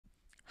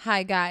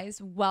Hi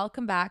guys,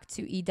 welcome back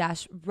to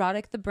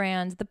E-ROTIC, the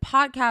brand, the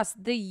podcast,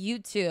 the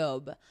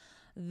YouTube,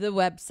 the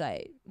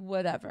website,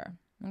 whatever.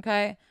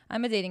 Okay,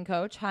 I'm a dating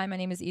coach. Hi, my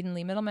name is Eden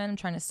Lee Middleman. I'm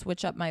trying to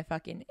switch up my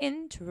fucking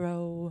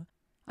intro.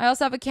 I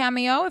also have a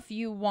Cameo if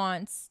you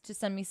want to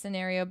send me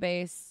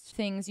scenario-based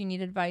things you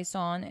need advice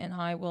on, and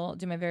I will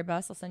do my very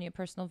best. I'll send you a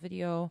personal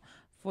video,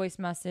 voice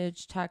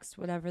message, text,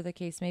 whatever the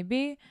case may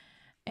be,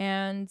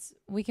 and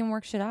we can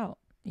work shit out.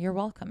 You're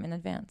welcome in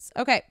advance.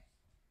 Okay.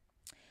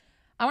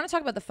 I want to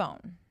talk about the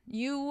phone.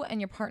 You and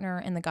your partner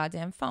and the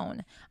goddamn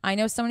phone. I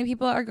know so many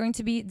people are going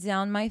to be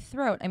down my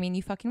throat. I mean,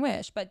 you fucking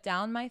wish, but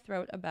down my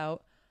throat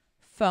about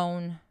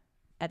phone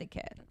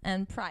etiquette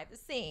and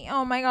privacy.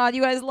 Oh my God,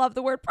 you guys love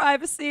the word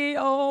privacy.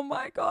 Oh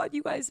my God,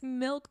 you guys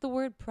milk the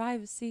word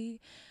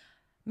privacy.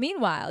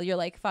 Meanwhile, you're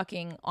like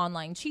fucking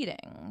online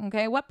cheating.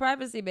 Okay, what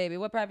privacy, baby?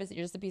 What privacy?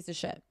 You're just a piece of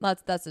shit.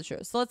 That's the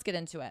truth. So let's get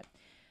into it.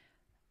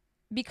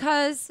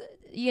 Because,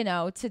 you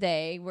know,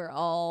 today we're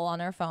all on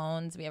our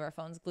phones. We have our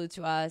phones glued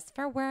to us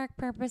for work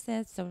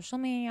purposes, social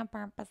media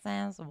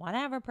purposes,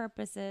 whatever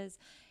purposes.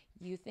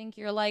 You think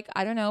you're like,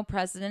 I don't know,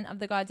 president of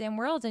the goddamn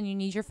world and you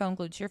need your phone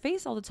glued to your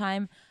face all the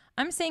time.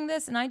 I'm saying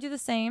this and I do the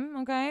same.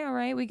 Okay. All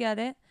right. We get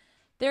it.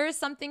 There is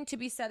something to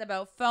be said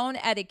about phone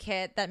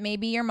etiquette that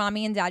maybe your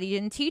mommy and daddy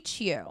didn't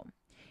teach you.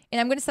 And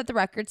I'm going to set the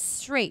record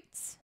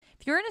straight.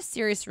 If you're in a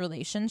serious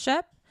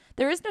relationship,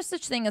 there is no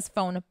such thing as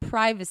phone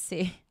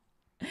privacy.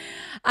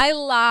 I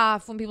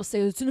laugh when people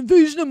say it's an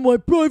invasion of my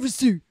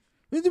privacy.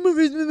 It's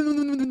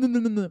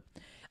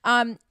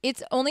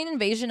only an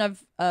invasion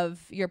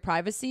of your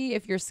privacy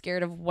if you're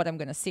scared of what I'm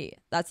going to see.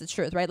 That's the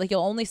truth, right? Like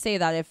you'll only say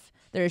that if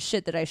there's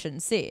shit that I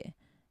shouldn't see.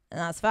 And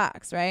that's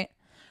facts, right?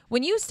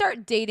 When you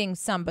start dating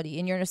somebody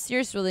and you're in a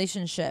serious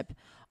relationship,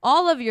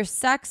 all of your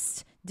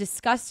sex,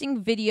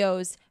 disgusting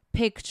videos,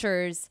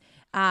 pictures,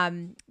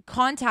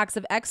 contacts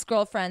of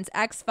ex-girlfriends,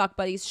 ex-fuck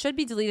buddies should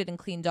be deleted and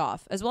cleaned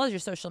off, as well as your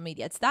social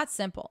media. It's that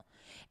simple.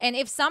 And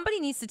if somebody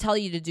needs to tell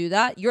you to do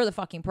that, you're the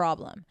fucking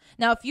problem.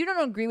 Now, if you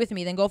don't agree with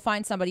me, then go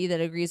find somebody that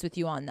agrees with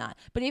you on that.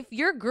 But if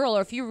you're a girl,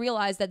 or if you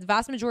realize that the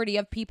vast majority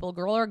of people,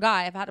 girl or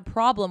guy, have had a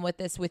problem with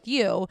this with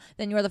you,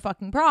 then you're the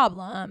fucking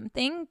problem.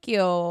 Thank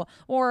you.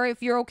 Or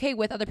if you're okay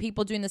with other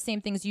people doing the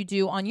same things you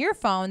do on your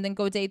phone, then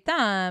go date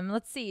them.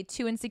 Let's see,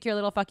 two insecure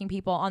little fucking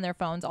people on their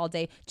phones all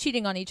day,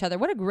 cheating on each other.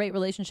 What a great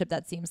relationship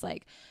that seems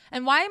like.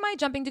 And why am I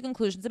jumping to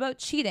conclusions about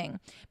cheating?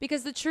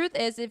 Because the truth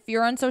is, if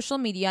you're on social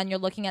media and you're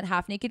looking at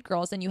half-naked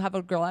girls and you have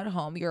a girl at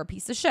home, you're a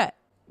piece of shit.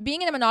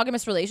 Being in a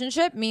monogamous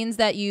relationship means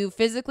that you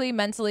physically,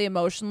 mentally,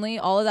 emotionally,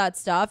 all of that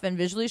stuff and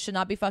visually should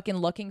not be fucking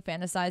looking,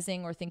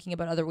 fantasizing, or thinking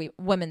about other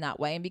women that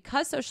way. And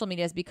because social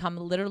media has become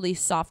literally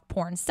soft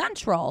porn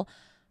central,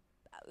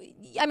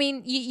 I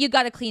mean, you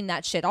got to clean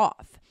that shit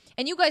off.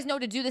 And you guys know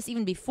to do this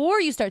even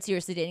before you start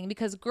seriously dating,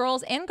 because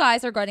girls and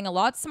guys are getting a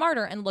lot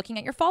smarter and looking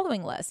at your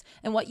following list.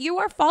 And what you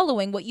are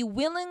following, what you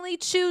willingly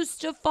choose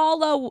to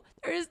follow,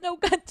 there is no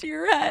gun to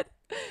your head,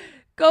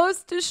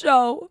 goes to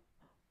show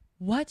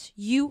what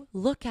you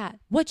look at,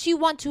 what you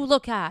want to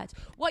look at,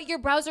 what your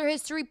browser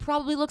history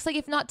probably looks like,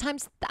 if not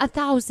times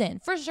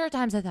 1,000, for sure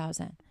times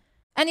 1,000.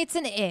 And it's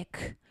an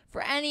ick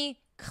for any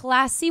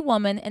classy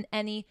woman and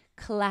any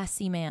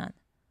classy man.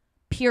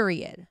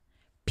 Period.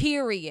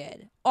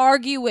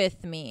 Argue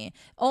with me.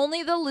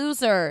 Only the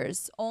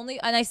losers,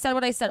 and I said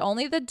what I said,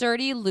 only the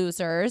dirty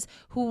losers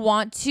who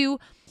want to,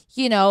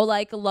 you know,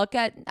 like look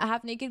at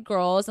half-naked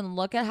girls and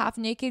look at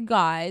half-naked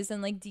guys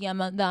and like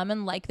DM them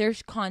and like their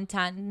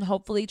content and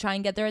hopefully try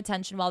and get their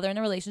attention while they're in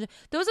a relationship.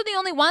 Those are the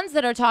only ones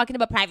that are talking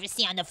about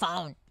privacy on the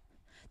phone.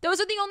 Those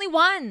are the only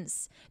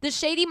ones. The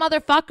shady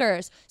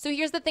motherfuckers. So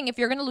here's the thing. If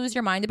you're going to lose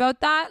your mind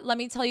about that, let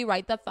me tell you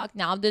right the fuck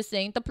now, this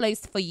ain't the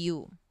place for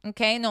you.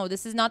 Okay? No,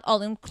 this is not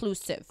all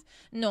inclusive.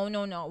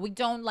 No. We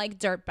don't like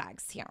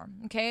dirtbags here.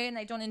 Okay? And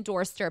I don't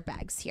endorse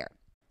dirtbags here.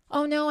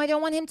 Oh no, I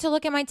don't want him to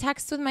look at my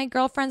texts with my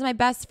girlfriend's my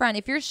best friend.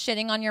 If you're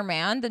shitting on your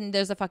man, then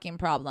there's a fucking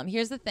problem.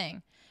 Here's the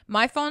thing.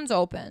 My phone's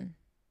open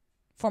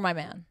for my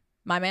man.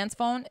 My man's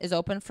phone is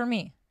open for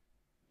me.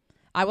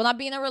 I will not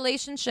be in a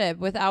relationship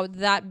without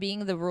that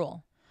being the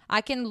rule.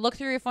 I can look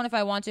through your phone if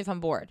I want to, if I'm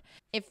bored.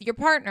 If your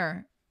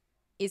partner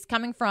is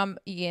coming from,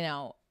 you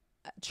know,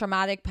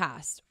 traumatic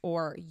past,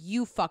 or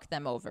you fuck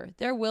them over,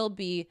 there will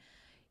be,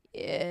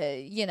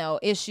 you know,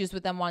 issues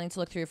with them wanting to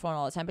look through your phone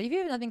all the time. But if you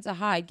have nothing to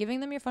hide, giving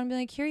them your phone and be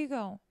like, here you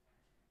go.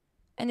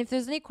 And if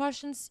there's any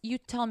questions, you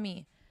tell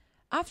me.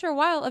 After a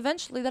while,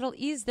 eventually that'll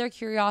ease their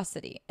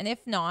curiosity. And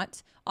if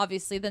not,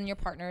 obviously, then your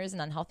partner is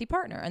an unhealthy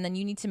partner. And then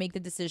you need to make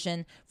the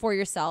decision for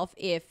yourself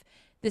if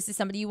this is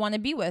somebody you want to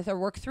be with or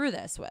work through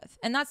this with.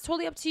 And that's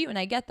totally up to you. And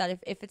I get that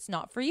if it's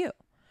not for you.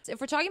 So if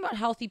we're talking about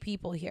healthy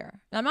people here,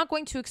 and I'm not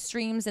going to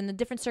extremes and the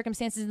different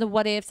circumstances and the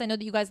what ifs. I know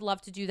that you guys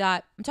love to do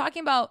that. I'm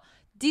talking about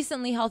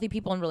decently healthy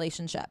people in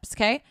relationships,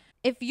 okay?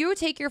 If you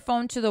take your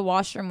phone to the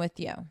washroom with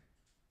you,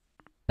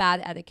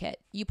 bad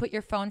etiquette. You put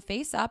your phone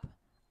face up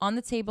on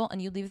the table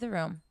and you leave the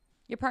room.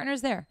 Your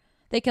partner's there.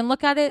 They can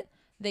look at it.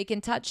 They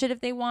can touch it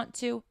if they want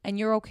to, and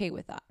you're okay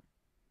with that.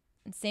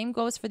 And same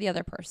goes for the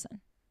other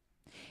person.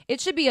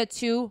 It should be a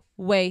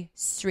two-way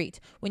street.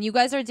 When you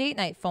guys are date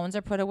night, phones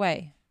are put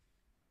away.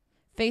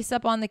 Face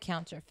up on the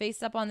counter,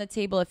 face up on the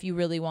table if you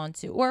really want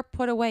to, or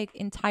put away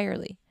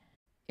entirely.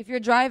 If you're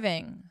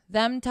driving,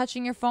 them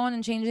touching your phone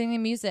and changing the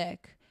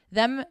music,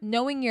 them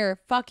knowing your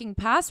fucking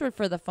password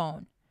for the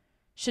phone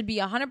should be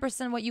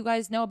 100% what you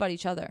guys know about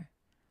each other.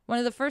 One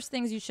of the first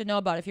things you should know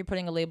about if you're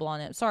putting a label on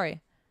it.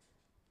 Sorry.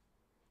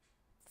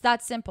 It's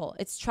that simple.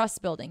 It's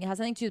trust building. It has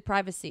nothing to do with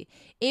privacy.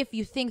 If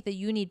you think that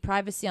you need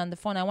privacy on the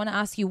phone, I want to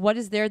ask you, what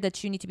is there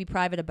that you need to be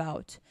private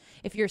about?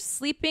 If you're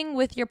sleeping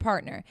with your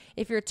partner,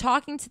 if you're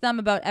talking to them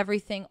about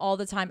everything all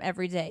the time,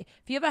 every day,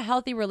 if you have a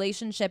healthy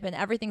relationship and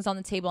everything's on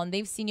the table and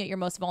they've seen you at your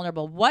most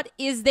vulnerable, what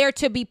is there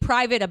to be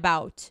private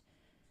about?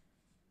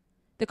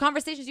 The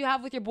conversations you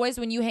have with your boys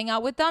when you hang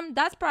out with them,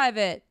 that's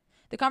private.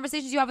 The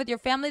conversations you have with your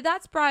family,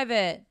 that's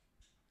private.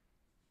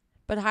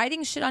 But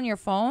hiding shit on your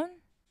phone?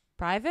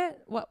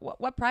 Private?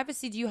 What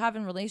privacy do you have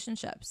in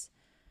relationships?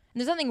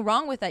 And there's nothing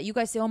wrong with that. You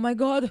guys say, oh my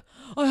God,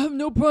 I have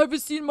no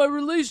privacy in my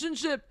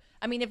relationship.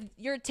 I mean, if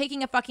you're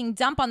taking a fucking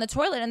dump on the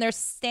toilet and they're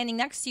standing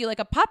next to you like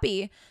a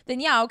puppy, then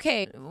yeah,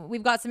 okay,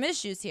 we've got some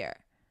issues here.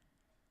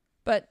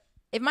 But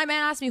if my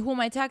man asks me who am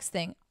I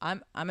texting,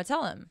 I'm gonna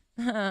tell him.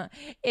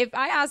 If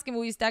I ask him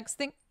who he's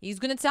texting, he's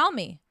gonna tell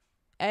me.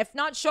 If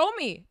not, show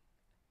me.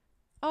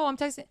 Oh, I'm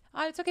texting.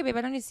 Oh, it's okay, babe.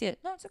 I don't need to see it.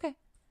 No, it's okay.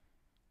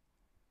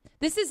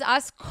 This is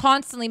us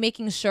constantly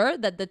making sure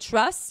that the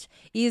trust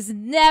is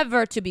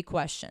never to be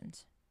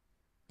questioned.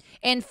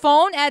 And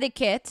phone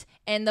etiquette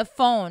and the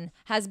phone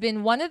has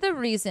been one of the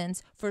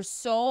reasons for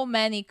so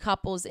many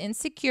couples'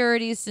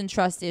 insecurities and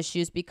trust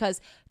issues,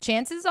 because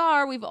chances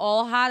are we've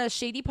all had a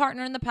shady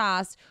partner in the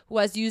past who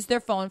has used their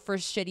phone for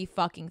shitty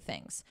fucking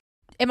things.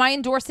 Am I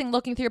endorsing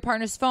looking through your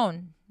partner's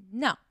phone?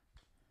 No.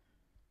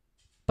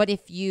 But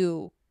if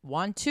you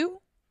want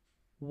to,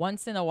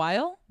 once in a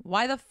while,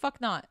 why the fuck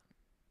not?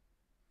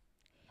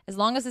 As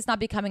long as it's not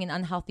becoming an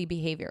unhealthy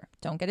behavior.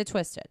 Don't get it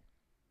twisted.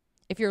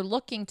 If you're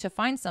looking to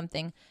find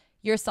something,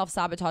 you're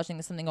self-sabotaging.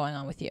 There's something going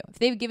on with you. If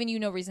they've given you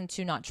no reason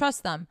to not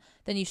trust them,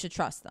 then you should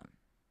trust them.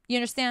 You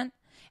understand?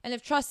 And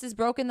if trust is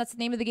broken, that's the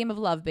name of the game of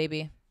love,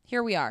 baby.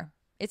 Here we are.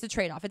 It's a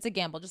trade-off. It's a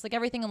gamble, just like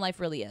everything in life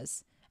really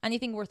is.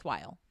 Anything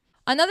worthwhile.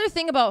 Another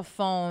thing about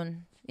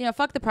phone,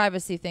 fuck the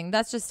privacy thing.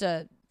 That's just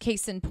a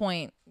case in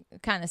point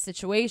kind of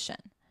situation.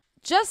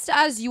 Just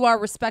as you are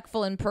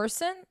respectful in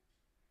person,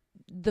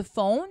 the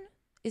phone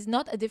is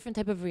not a different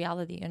type of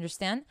reality.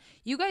 Understand?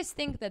 You guys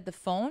think that the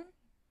phone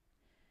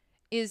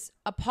is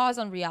a pause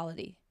on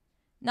reality.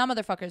 Now,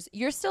 motherfuckers,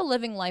 you're still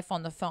living life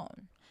on the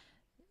phone.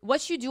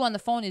 What you do on the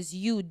phone is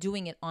you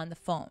doing it on the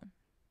phone.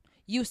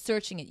 You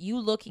searching it, you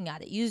looking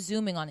at it, you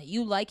zooming on it,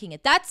 you liking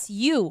it. That's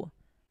you.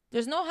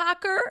 There's no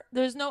hacker.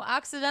 There's no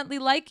accidentally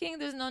liking.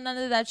 There's no none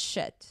of that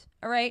shit.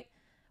 All right?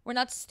 We're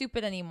not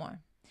stupid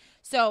anymore.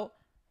 So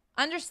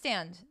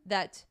understand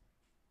that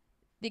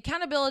the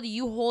accountability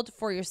you hold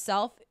for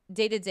yourself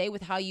day to day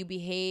with how you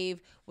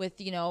behave with,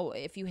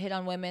 if you hit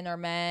on women or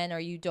men or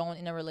you don't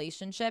in a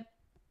relationship,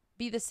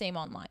 be the same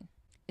online.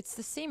 It's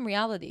the same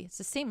reality. It's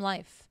the same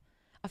life.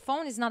 A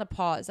phone is not a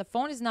pause. A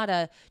phone is not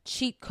a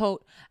cheat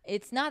code.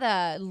 It's not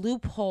a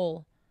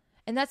loophole.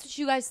 And that's what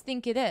you guys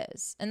think it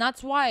is. And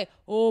that's why,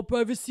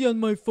 privacy on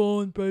my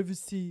phone,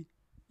 privacy.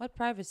 What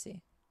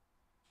privacy?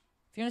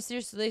 If you're in a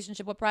serious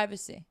relationship, what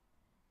privacy?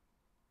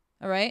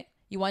 All right?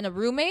 You want a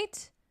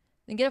roommate?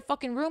 Then get a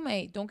fucking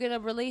roommate. Don't get a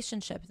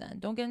relationship then.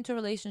 Don't get into a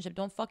relationship.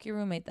 Don't fuck your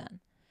roommate then.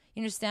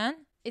 You understand?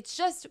 It's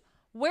just,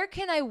 where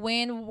can I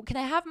win? Can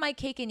I have my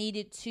cake and eat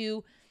it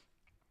too?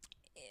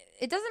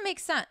 It doesn't make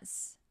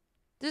sense.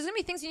 There's going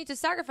to be things you need to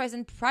sacrifice,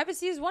 and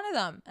privacy is one of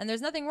them. And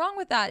there's nothing wrong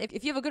with that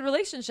if you have a good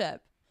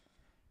relationship.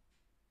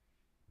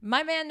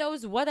 My man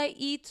knows what I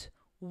eat,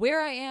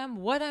 where I am,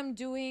 what I'm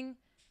doing.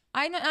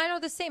 I know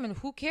the same, and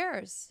who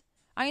cares?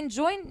 I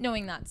enjoy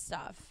knowing that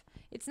stuff.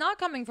 It's not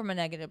coming from a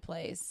negative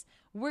place.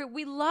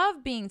 We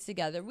love being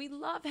together. We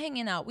love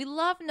hanging out. We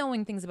love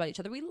knowing things about each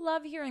other. We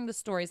love hearing the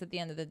stories at the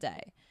end of the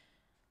day.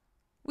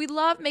 We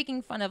love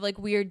making fun of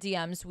weird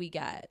DMs we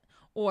get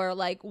or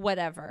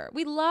whatever.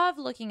 We love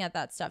looking at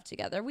that stuff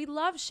together. We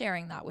love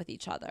sharing that with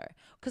each other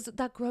because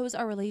that grows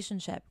our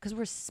relationship, because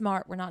we're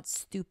smart. We're not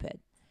stupid.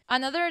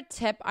 Another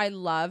tip I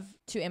love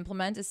to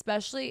implement,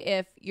 especially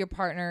if your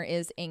partner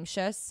is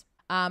anxious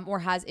or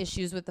has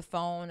issues with the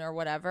phone or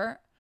whatever,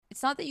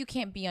 it's not that you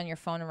can't be on your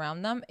phone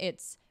around them.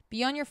 It's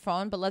be on your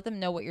phone, but let them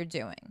know what you're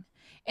doing.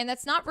 And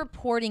that's not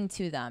reporting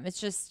to them. It's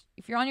just,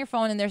 if you're on your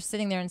phone and they're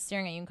sitting there and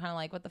staring at you and kind of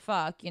like, what the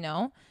fuck, and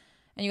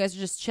you guys are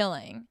just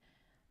chilling,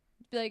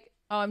 be like,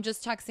 oh, I'm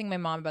just texting my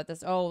mom about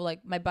this. Oh,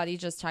 my buddy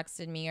just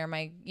texted me, or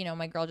my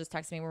girl just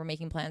texted me. We're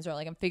making plans, or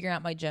I'm figuring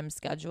out my gym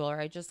schedule, or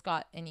I just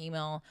got an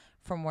email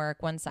from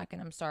work. 1 second.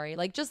 I'm sorry.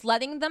 Just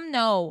letting them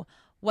know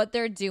what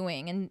they're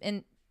doing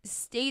and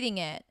stating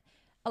it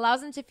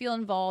allows them to feel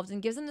involved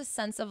and gives them the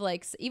sense of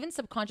even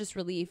subconscious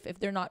relief if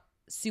they're not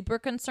super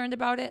concerned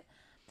about it.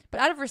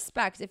 But out of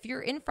respect, if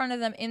you're in front of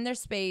them in their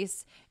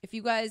space, if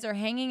you guys are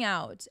hanging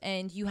out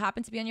and you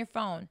happen to be on your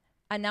phone,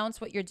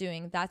 announce what you're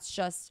doing. That's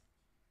just,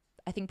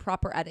 I think,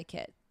 proper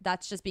etiquette.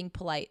 That's just being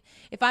polite.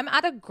 If I'm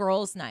at a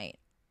girls' night,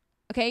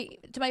 okay,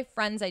 to my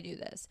friends, I do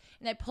this.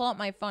 And I pull out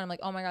my phone. I'm like,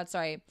 oh my God,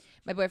 sorry.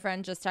 My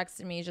boyfriend just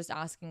texted me just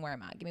asking where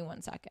I'm at. Give me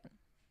 1 second.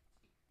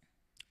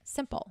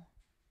 Simple.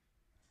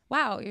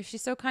 Wow,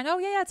 she's so kind. Oh,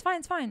 yeah, it's fine.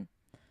 It's fine.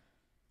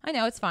 I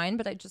know it's fine,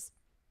 but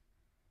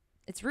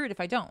it's rude if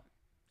I don't.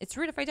 It's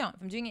rude if I don't.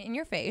 If I'm doing it in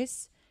your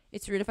face,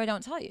 it's rude if I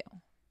don't tell you.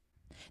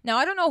 Now,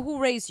 I don't know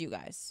who raised you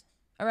guys.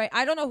 All right?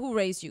 I don't know who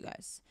raised you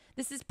guys.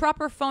 This is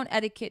proper phone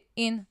etiquette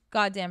in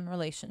goddamn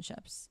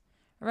relationships.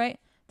 All right?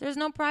 There's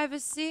no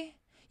privacy.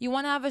 You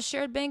want to have a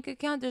shared bank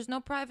account? There's no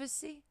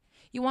privacy.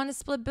 You want to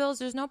split bills?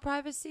 There's no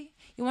privacy.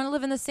 You want to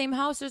live in the same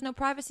house? There's no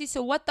privacy.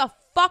 So what the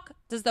fuck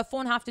does the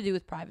phone have to do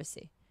with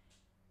privacy?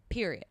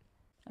 Period.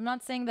 I'm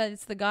not saying that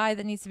it's the guy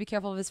that needs to be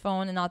careful of his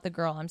phone and not the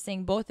girl. I'm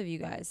saying both of you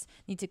guys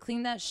need to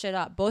clean that shit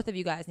up. Both of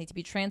you guys need to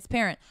be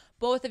transparent.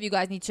 Both of you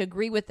guys need to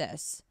agree with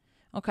this.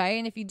 Okay?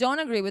 And if you don't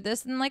agree with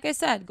this, then like I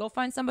said, go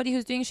find somebody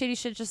who's doing shady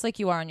shit just like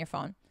you are on your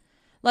phone.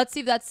 Let's see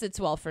if that sits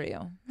well for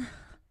you.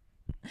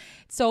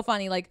 It's so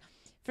funny. Like,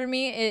 for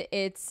me,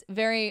 it's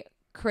very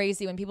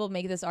crazy when people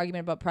make this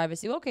argument about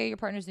privacy. Okay, your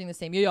partner's doing the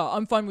same. Yeah,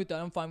 I'm fine with that.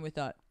 I'm fine with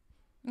that.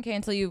 Okay,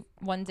 until you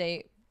one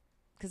day,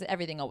 because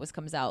everything always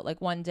comes out, like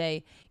one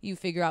day you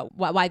figure out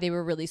why they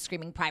were really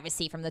screaming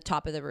privacy from the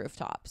top of the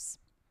rooftops.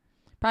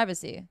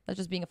 Privacy. That's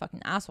just being a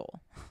fucking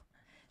asshole.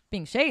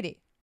 Being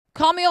shady.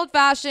 Call me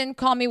old-fashioned,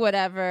 call me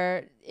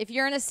whatever. If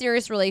you're in a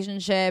serious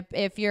relationship,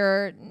 if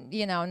you're,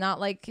 not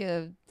like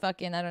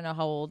fucking, I don't know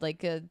how old,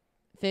 like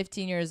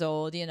 15 years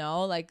old,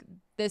 like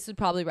this would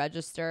probably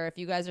register. If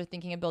you guys are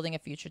thinking of building a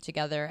future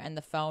together and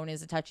the phone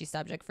is a touchy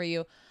subject for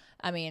you,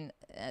 I mean,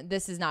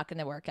 this is not going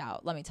to work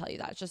out. Let me tell you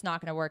that. It's just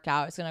not going to work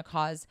out. It's going to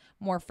cause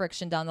more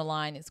friction down the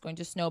line. It's going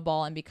to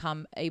snowball and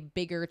become a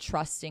bigger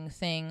trusting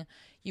thing.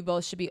 You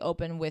both should be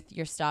open with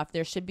your stuff.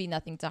 There should be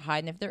nothing to hide.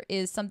 And if there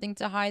is something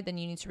to hide, then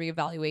you need to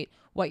reevaluate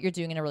what you're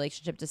doing in a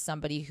relationship to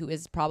somebody who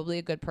is probably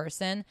a good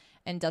person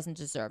and doesn't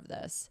deserve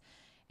this.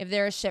 If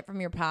there is shit from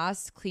your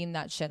past, clean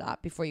that shit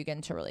up before you get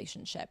into a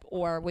relationship.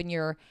 Or when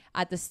you're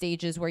at the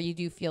stages where you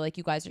do feel like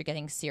you guys are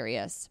getting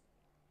serious.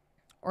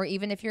 Or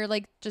even if you're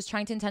like just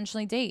trying to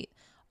intentionally date.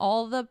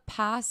 All the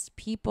past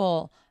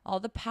people, all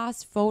the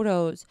past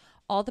photos,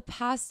 all the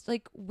past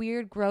like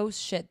weird gross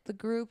shit, the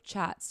group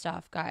chat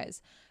stuff,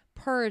 guys.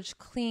 Purge,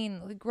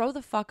 clean, like, grow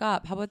the fuck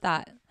up. How about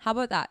that? How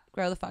about that?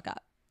 Grow the fuck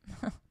up.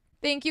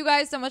 Thank you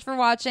guys so much for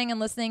watching and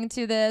listening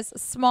to this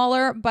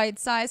smaller,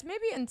 bite-sized,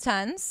 maybe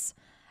intense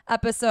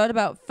episode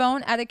about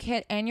phone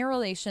etiquette and your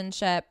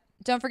relationship.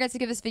 Don't forget to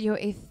give this video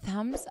a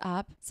thumbs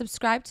up,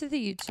 subscribe to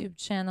the YouTube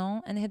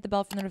channel, and hit the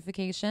bell for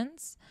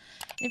notifications.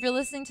 And if you're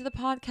listening to the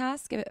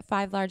podcast, give it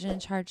 5 large and in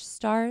charge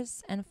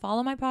stars and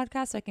follow my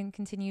podcast so I can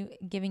continue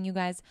giving you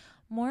guys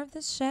more of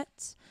this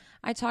shit.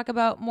 I talk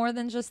about more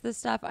than just this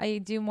stuff. I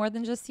do more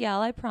than just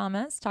yell, I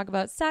promise. Talk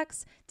about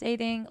sex,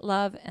 dating,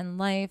 love, and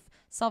life,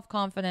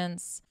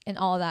 self-confidence, and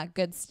all that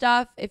good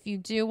stuff. If you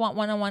do want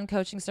one-on-one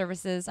coaching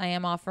services, I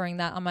am offering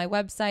that on my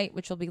website,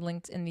 which will be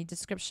linked in the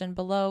description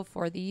below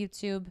for the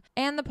YouTube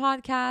and the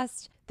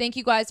podcast. Thank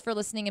you guys for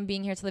listening and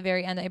being here till the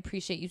very end. I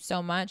appreciate you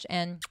so much,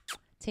 and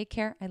take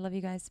care. I love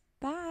you guys.